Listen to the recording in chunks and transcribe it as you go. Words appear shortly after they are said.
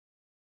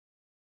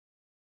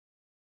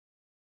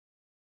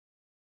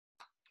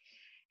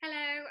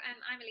Hello,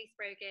 I'm Elise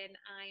Brogan.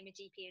 I'm a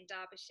GP in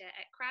Derbyshire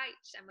at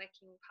Crouch. I'm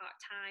working part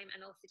time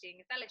and also doing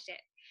a fellowship.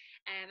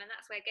 And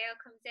that's where Gail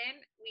comes in.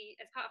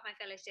 As part of my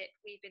fellowship,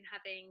 we've been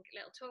having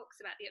little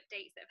talks about the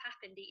updates that have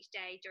happened each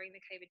day during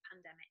the COVID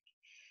pandemic.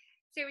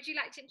 So, would you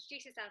like to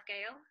introduce yourself,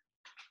 Gail?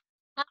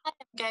 Hi,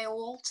 I'm Gail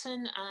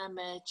Walton.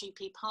 I'm a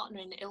GP partner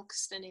in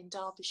Ilkeston in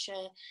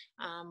Derbyshire.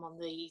 I'm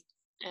on the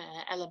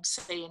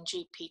LMC and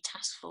GP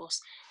Task Force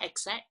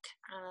exec,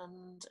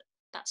 and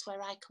that's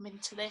where I come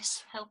into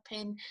this,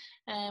 helping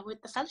with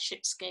the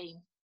fellowship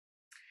scheme.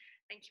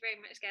 Thank you very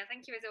much, Gail.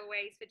 Thank you, as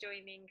always, for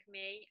joining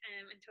me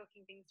and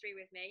talking things through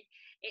with me.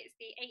 It's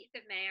the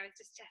 8th of May. I was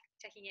just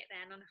checking it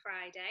then on a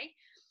Friday.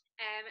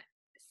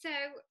 So,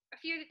 a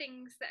few of the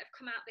things that have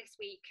come out this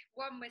week.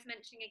 One was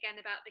mentioning again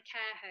about the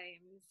care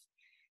homes.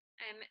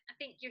 I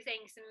think you're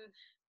saying some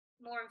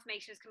more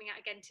information is coming out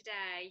again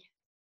today.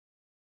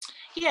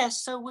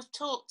 Yes, so we've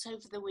talked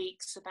over the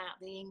weeks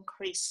about the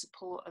increased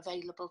support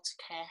available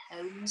to care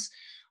homes,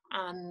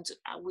 and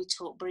we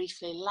talked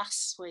briefly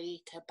last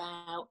week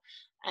about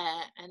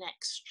an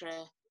extra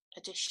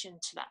addition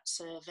to that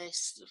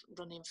service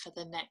running for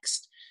the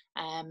next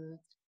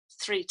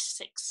 3 to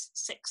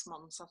 6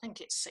 months. I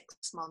think it's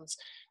 6 months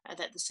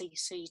that the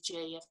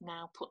CCG have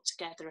now put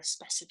together a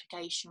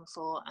specification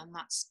for, and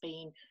that's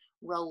been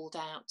rolled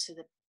out to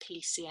the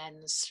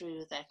PCNs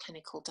through their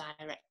clinical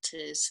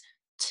directors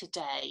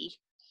today.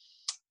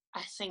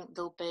 I think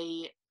there'll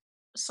be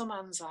some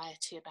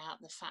anxiety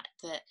about the fact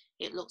that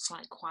it looks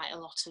like quite a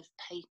lot of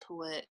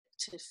paperwork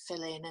to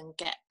fill in and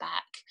get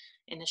back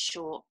in a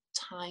short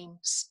time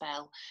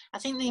spell. I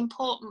think the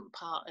important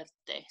part of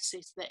this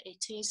is that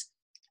it is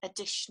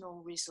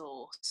additional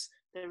resource.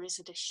 There is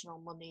additional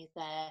money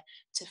there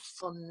to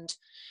fund.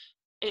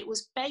 It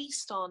was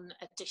based on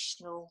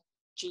additional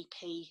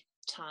GP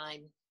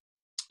time,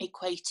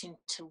 equating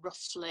to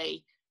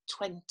roughly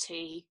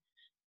 20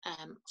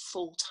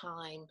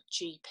 full-time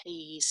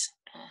GPs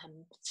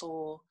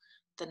for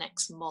the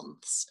next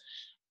months.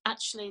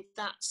 Actually,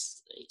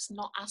 it's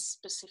not as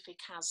specific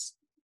as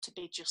to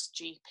be just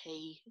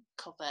GP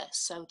cover,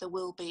 so there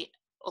will be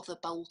other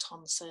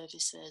bolt-on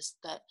services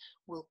that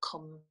will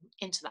come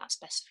into that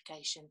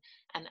specification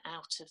and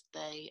out of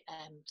the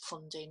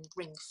funding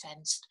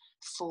ring-fenced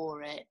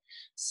for it.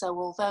 So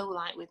although,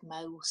 like with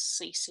most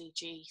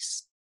CCG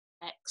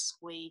specs,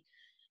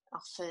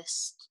 our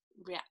first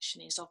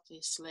reaction is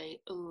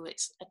obviously, oh,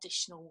 it's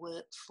additional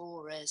work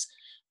for us.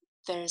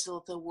 There's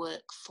other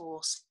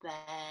workforce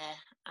there,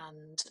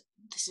 and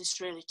this is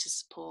really to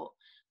support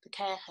the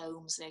care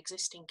homes, the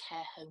existing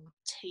care home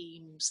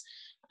teams,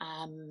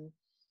 and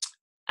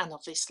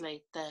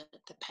obviously the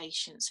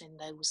patients in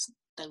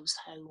those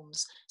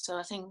homes. So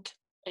I think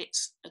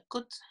it's a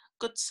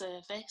good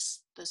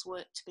service. There's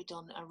work to be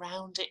done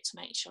around it to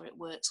make sure it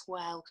works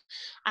well.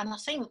 And I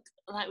think,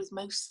 like with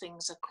most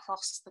things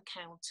across the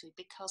county,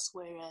 because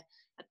we're a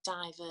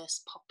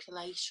diverse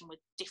population with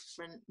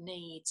different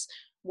needs,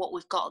 what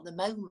we've got at the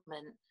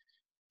moment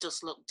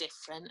does look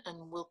different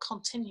and will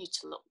continue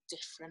to look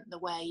different. The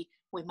way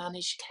we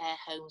manage care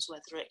homes,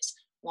 whether it's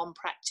one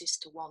practice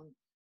to one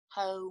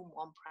home,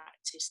 one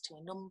practice to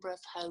a number of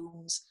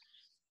homes,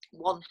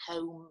 one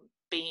home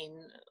being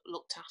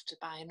looked after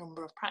by a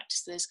number of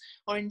practices,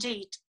 or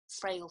indeed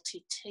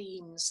frailty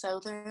teams. So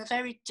there are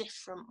very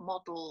different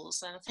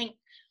models, and I think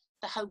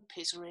the hope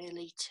is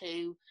really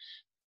to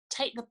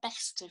take the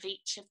best of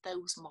each of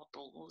those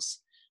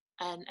models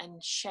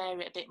and share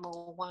it a bit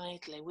more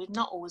widely. We've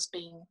not always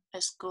been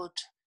as good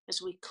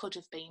as we could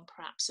have been,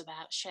 perhaps,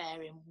 about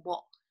sharing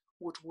what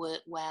would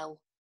work well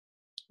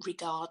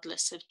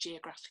regardless of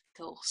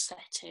geographical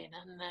setting.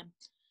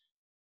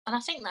 And I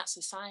think that's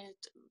a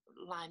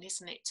sideline,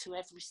 isn't it, to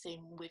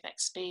everything we've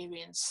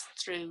experienced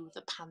through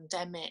the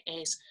pandemic,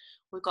 is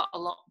we've got a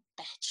lot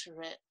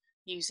better at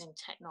using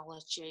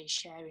technology,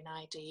 sharing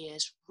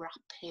ideas,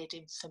 rapid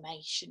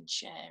information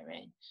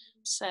sharing.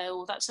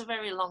 So that's a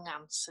very long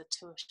answer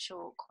to a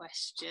short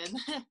question.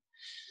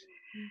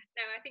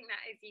 No, I think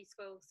that is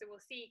useful. So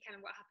we'll see kind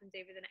of what happens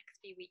over the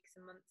next few weeks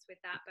and months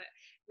with that, but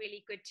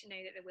really good to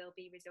know that there will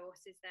be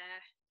resources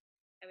there,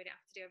 that we don't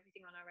have to do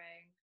everything on our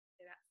own.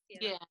 So that's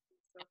Yeah. useful.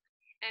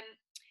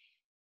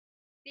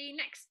 The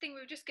next thing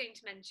we were just going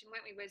to mention,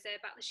 weren't we, was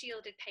about the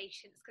shielded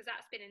patients, because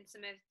that's been in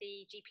some of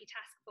the GP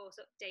task force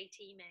update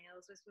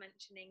emails, was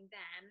mentioning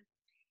them.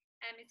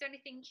 Is there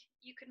anything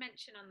you could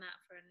mention on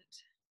that front?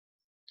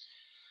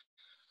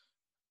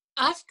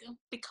 I've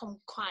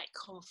become quite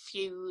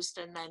confused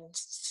and then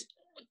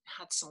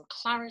had some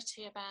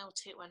clarity about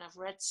it when I've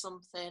read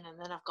something, and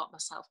then I've got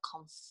myself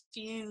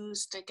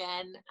confused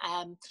again.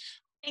 I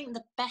think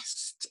the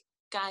best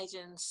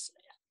guidance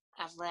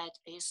I've read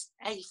is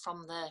A,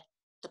 from the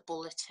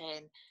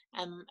bulletin,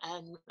 and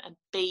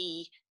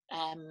B,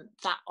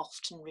 that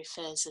often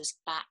refers us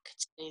back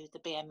to the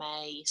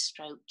BMA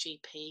stroke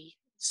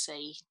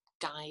GPC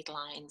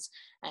guidelines.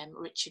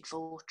 Richard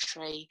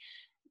Vautry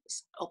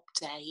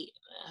update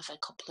of a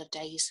couple of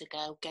days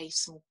ago gave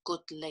some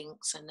good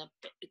links and a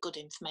bit good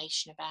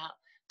information about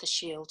the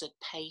shielded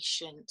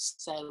patients.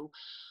 So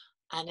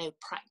I know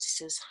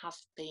practices have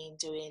been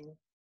doing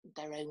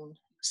their own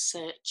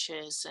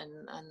searches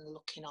and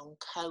looking on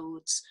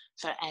codes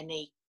for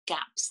any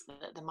gaps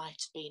that there might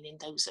have been in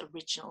those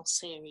original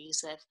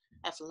series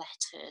of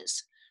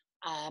letters.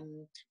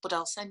 But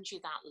I'll send you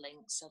that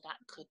link, so that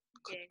could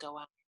go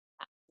out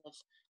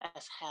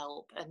of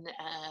help. And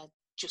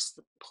just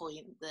the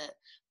point that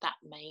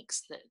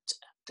makes, that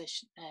the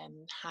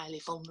highly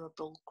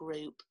vulnerable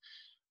group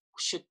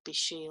should be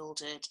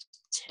shielded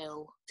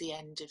till the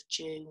end of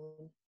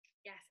June.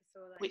 Yes, I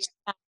saw that. Which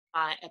sounds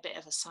like a bit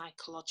of a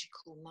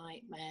psychological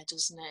nightmare,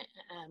 doesn't it?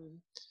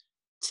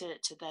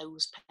 To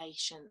those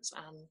patients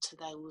and to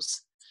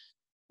those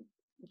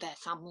their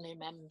family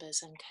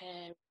members and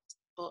carers.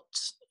 But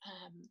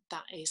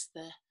that is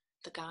the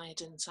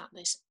guidance at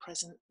this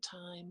present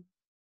time.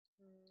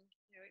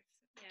 No,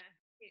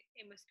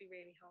 it must be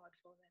really hard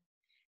for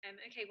them.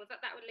 Okay, well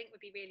that link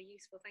would be really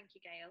useful. Thank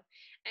you, Gail.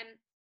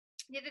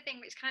 The other thing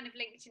which kind of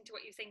links into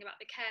what you were saying about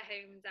the care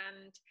homes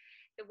and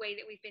the way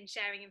that we've been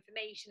sharing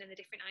information and the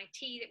different IT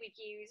that we've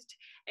used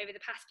over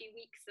the past few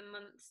weeks and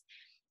months,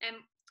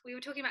 we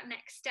were talking about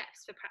next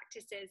steps for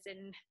practices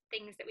and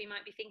things that we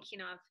might be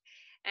thinking of.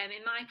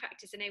 In my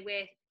practice, I know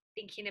we're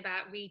thinking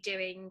about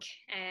redoing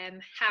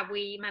how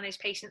we manage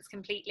patients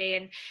completely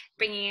and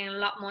bringing in a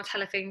lot more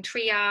telephone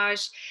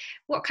triage.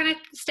 What kind of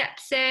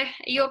steps are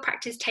your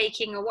practice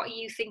taking, or what are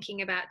you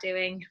thinking about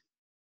doing?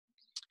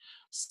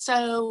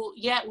 So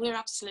yeah, we're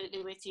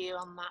absolutely with you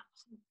on that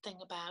thing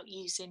about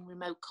using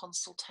remote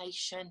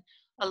consultation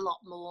a lot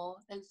more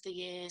over the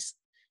years.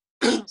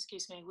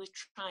 Excuse me, we've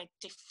tried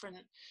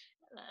different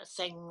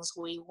things.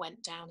 We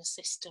went down a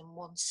system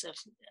once of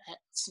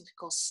something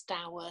called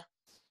Stour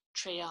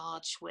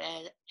triage,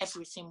 where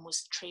everything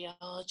was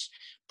triaged.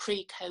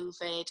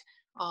 Pre-COVID,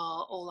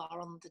 all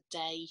our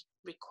on-the-day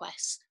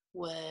requests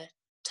were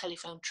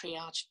telephone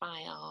triaged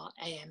by our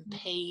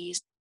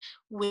AMPs.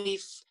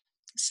 We've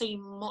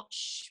seen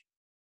much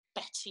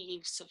better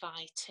use of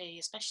IT,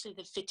 especially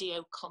the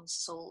video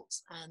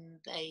consults and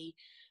the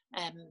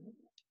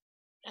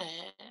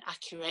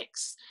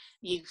Accurix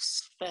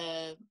use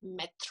for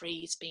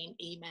Med3s being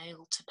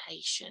emailed to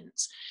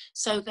patients.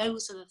 So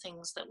those are the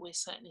things that we're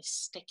certainly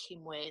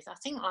sticking with. I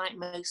think, like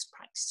most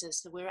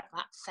practices, we're at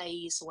that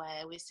phase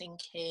where we're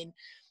thinking,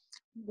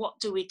 what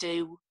do we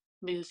do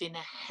moving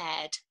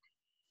ahead?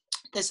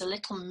 There's a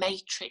little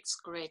matrix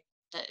grid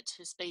that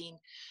has been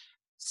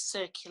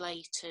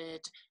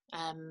circulated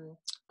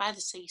by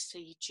the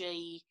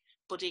CCG,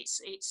 but it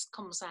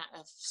comes out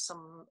of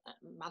some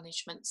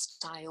management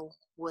style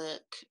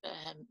work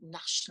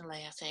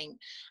nationally, I think,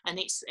 and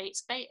it's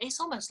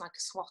almost like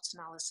a SWOT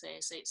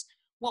analysis. It's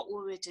what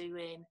were we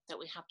doing that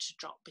we had to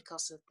drop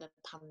because of the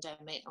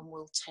pandemic and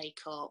will take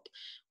up,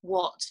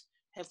 what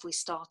have we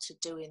started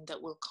doing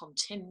that will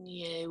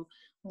continue,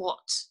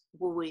 what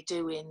were we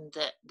doing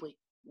that we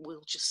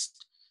will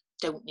just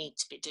don't need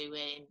to be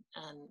doing,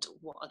 and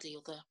what are the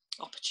other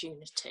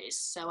opportunities.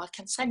 So I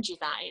can send you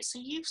that. It's a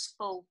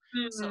useful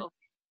sort of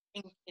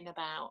thinking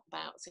about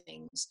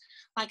things.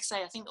 Like I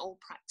say, I think all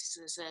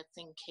practices are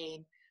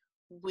thinking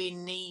we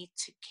need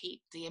to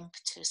keep the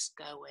impetus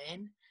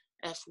going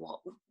of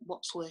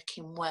what's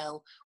working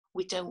well.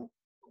 We don't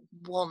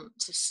want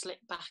to slip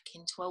back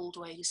into old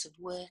ways of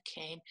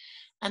working,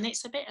 and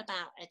it's a bit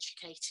about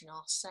educating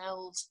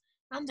ourselves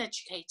and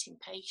educating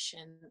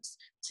patients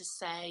to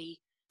say,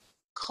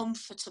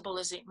 comfortable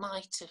as it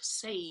might have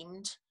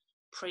seemed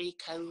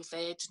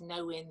pre-COVID,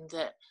 knowing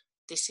that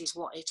this is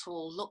what it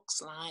all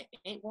looks like,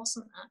 it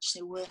wasn't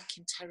actually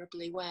working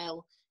terribly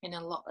well in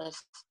a lot of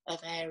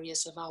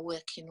areas of our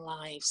working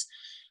lives.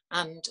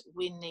 And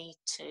we need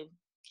to,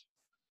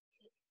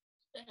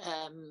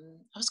 I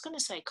was going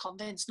to say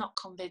convince, not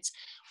convince,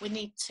 we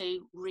need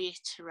to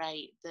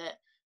reiterate that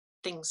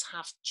things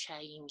have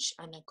changed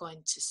and are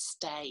going to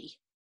stay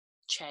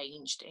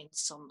changed in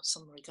some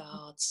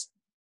regards.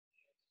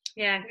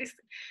 Yeah, it's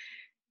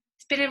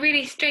been a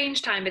really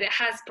strange time, but it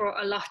has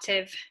brought a lot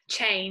of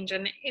change,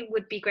 and it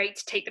would be great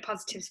to take the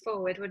positives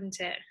forward, wouldn't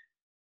it?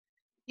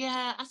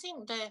 Yeah, I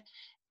think the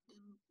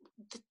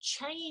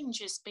change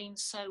has been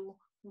so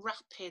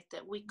rapid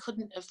that we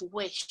couldn't have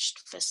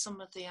wished for some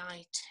of the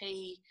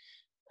IT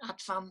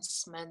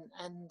advancement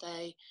and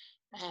the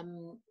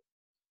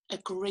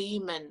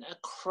agreement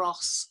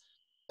across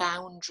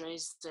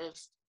boundaries of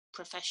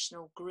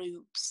professional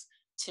groups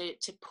to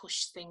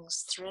push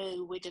things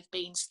through. We'd have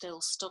been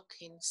still stuck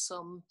in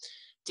some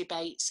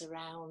debates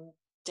around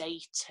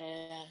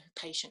data,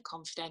 patient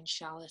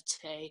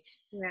confidentiality,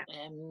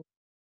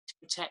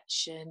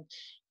 protection,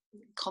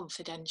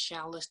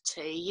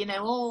 confidentiality,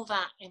 all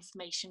that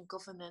information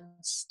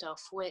governance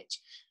stuff, which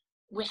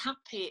we're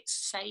happy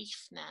it's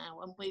safe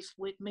now, and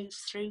we've moved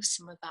through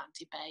some of that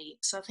debate.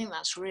 So I think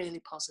that's really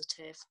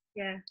positive.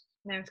 Yeah.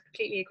 No, I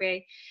completely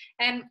agree.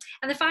 And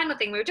the final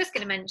thing we were just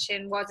going to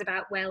mention was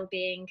about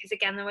well-being, because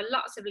again, there were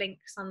lots of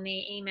links on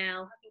the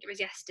email, I think it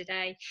was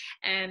yesterday,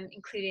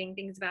 including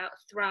things about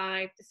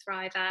Thrive, the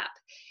Thrive app.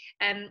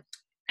 I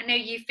know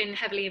you've been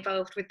heavily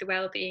involved with the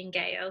well-being,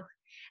 Gail.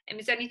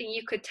 Is there anything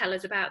you could tell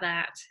us about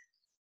that?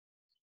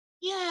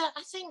 Yeah,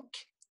 I think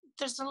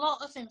there's a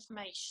lot of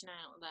information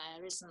out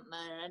there, isn't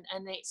there?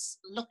 And it's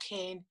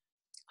looking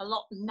a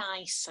lot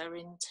nicer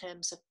in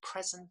terms of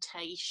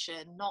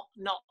presentation. Not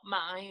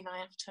mine, I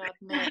have to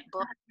admit,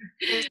 but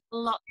there's a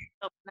lot of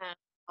stuff now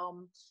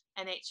from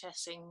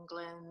NHS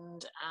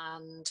England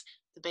and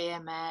the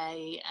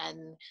BMA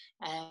and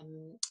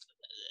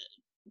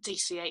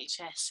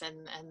DCHS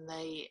and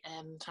the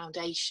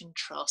Foundation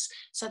Trust.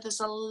 So there's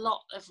a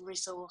lot of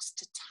resource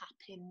to tap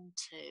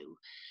into.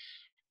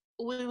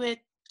 We were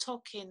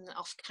talking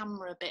off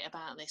camera a bit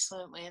about this,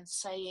 weren't we? And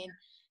saying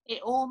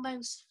it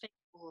almost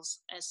feels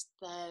as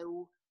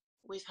though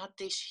we've had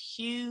this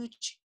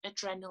huge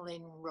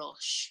adrenaline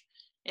rush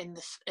in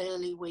the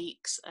early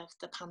weeks of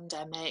the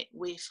pandemic.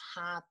 We've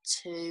had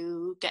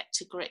to get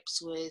to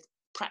grips with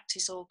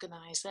practice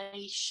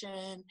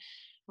organisation,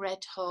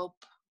 Red Hub,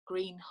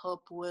 Green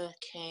Hub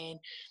working,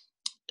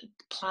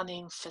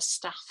 planning for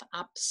staff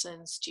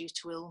absence due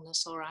to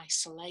illness or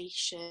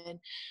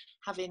isolation,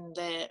 having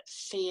the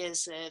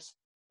fears of,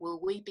 will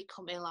we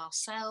become ill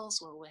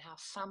ourselves? Will we have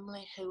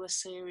family who are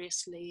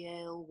seriously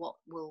ill? What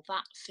will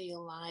that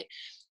feel like?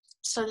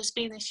 So there's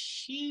been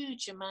this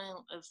huge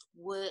amount of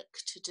work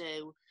to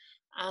do,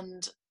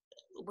 and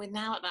we're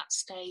now at that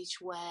stage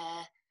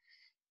where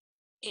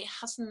it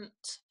hasn't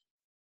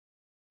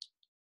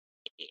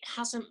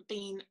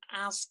been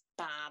as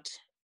bad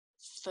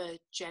for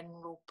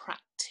general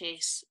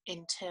practice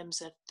in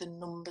terms of the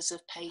numbers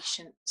of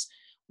patients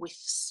we've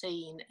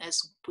seen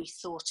as we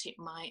thought it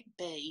might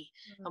be.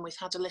 And we've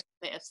had a little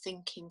bit of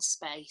thinking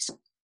space,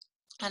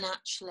 and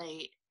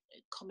actually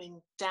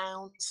coming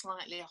down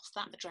slightly off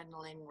that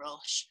adrenaline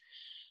rush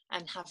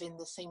and having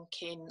the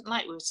thinking,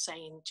 like we were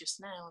saying just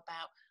now,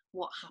 about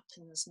what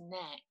happens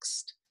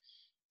next.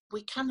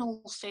 We can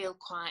all feel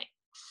quite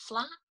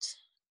flat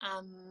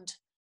and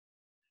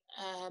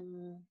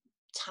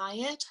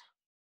tired,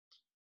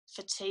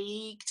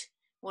 fatigued,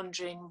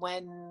 wondering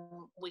when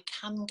we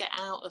can get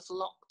out of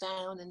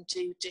lockdown and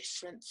do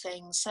different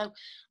things. So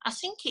I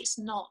think it's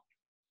not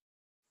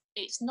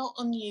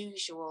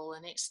unusual,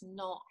 and it's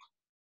not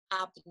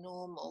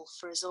abnormal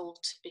for us all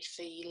to be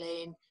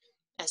feeling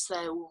as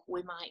though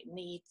we might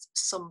need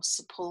some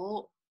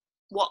support.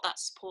 What that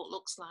support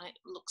looks like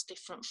looks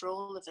different for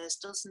all of us,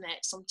 doesn't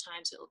it?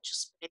 Sometimes it'll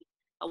just be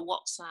a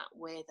WhatsApp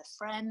with a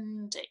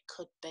friend. It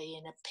could be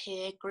in a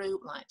peer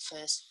group like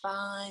First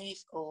Five,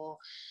 or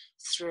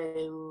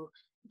through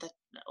the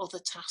other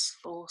task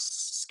force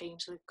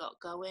schemes we've got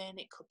going.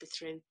 It could be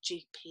through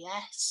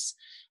GPS,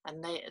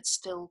 and they had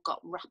still got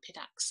rapid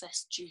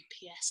access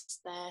GPS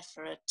there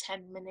for a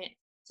 10-minute,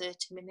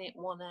 30-minute,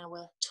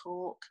 1-hour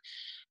talk.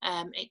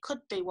 It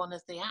could be one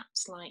of the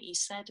apps, like you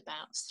said,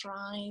 about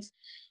Thrive.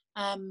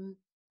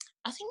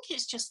 I think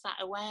it's just that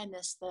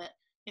awareness that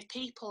if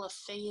people are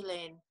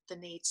feeling they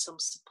need some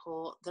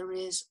support, there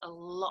is a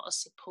lot of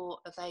support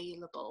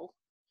available.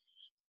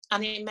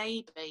 And it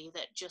may be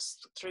that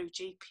just through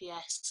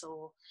GPS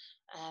or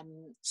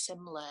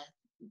similar,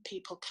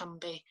 people can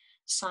be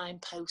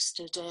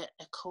signposted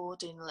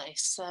accordingly.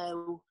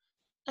 So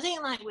I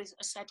think, like we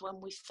said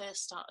when we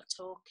first started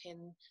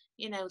talking,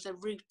 the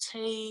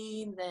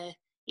routine, the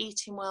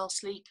eating well,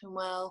 sleeping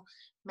well,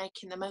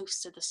 making the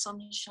most of the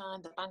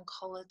sunshine, the bank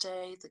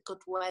holiday, the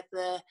good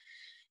weather,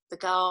 the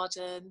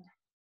garden,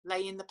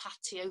 laying the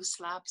patio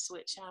slabs,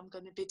 which I'm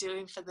going to be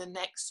doing for the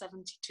next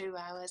 72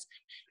 hours.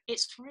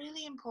 It's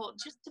really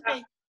important just to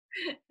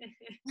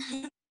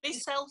be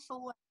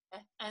self-aware,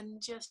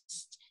 and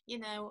just,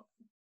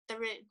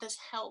 there's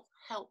help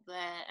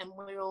there, and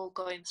we're all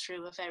going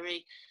through a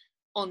very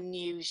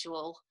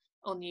unusual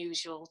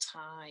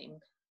time.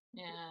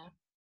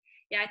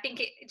 I think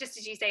it, just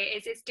as you say,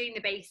 it's doing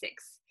the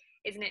basics,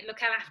 isn't it?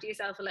 Look after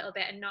yourself a little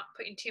bit and not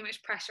putting too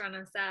much pressure on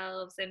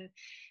ourselves, and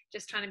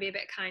just trying to be a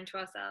bit kind to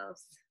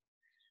ourselves.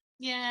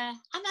 Yeah,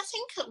 and I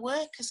think at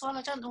work as well,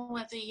 I don't know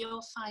whether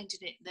you're finding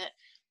it, that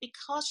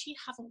because you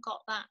haven't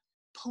got that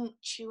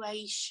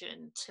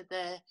punctuation to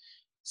the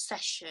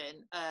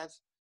session of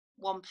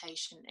one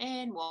patient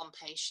in, one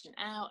patient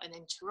out, an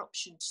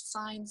interruption to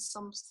sign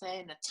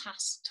something, a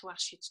task to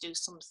ask you to do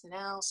something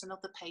else,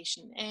 another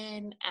patient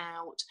in,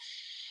 out,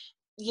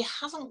 you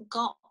haven't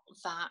got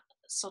that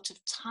sort of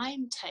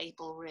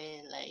timetable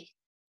really.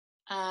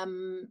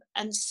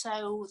 And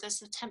so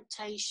there's a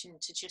temptation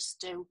to just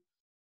do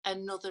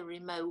another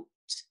remote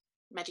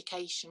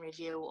medication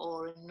review,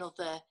 or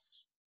another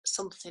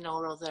something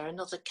or other,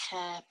 another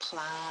care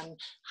plan,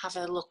 have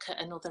a look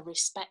at another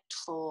respect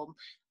form,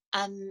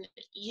 and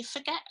you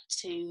forget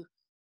to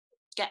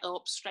get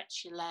up,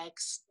 stretch your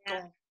legs,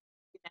 go.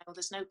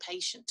 There's no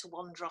patient to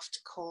wander off to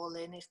call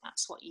in if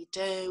that's what you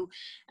do.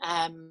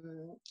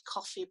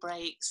 Coffee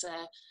breaks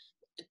are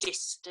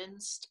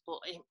distanced, but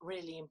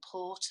really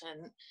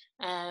important.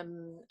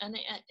 And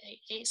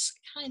it's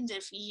kind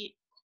of, you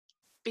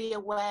be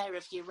aware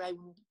of your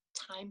own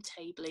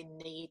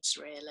timetabling needs,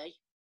 really.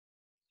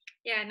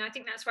 Yeah, no, I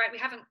think that's right.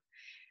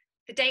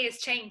 The day has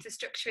changed, the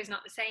structure is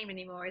not the same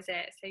anymore, is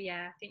it? So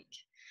I think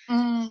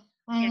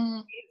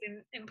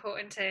it's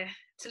important to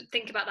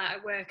think about that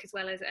at work as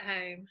well as at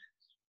home.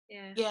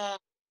 Yeah,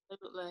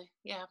 absolutely.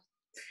 Yeah.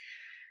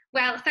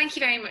 Well, thank you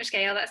very much,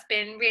 Gail. That's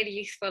been really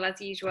useful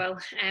as usual.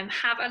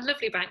 Have a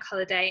lovely bank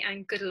holiday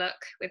and good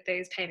luck with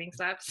those paving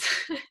slabs.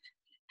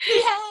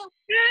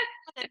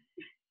 Yeah.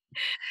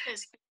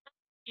 It's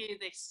you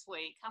this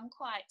week. I'm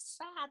quite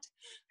sad.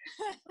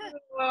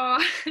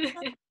 Oh.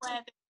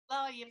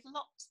 Where you've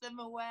locked them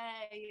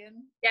away and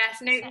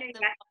Yes, no,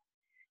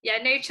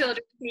 no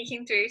children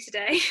sneaking through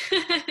today.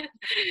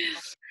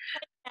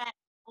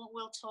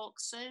 We'll talk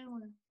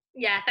soon.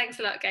 Yeah, thanks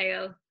a lot,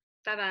 Gail.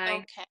 Bye bye.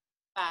 Okay,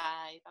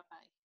 bye. Bye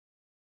bye.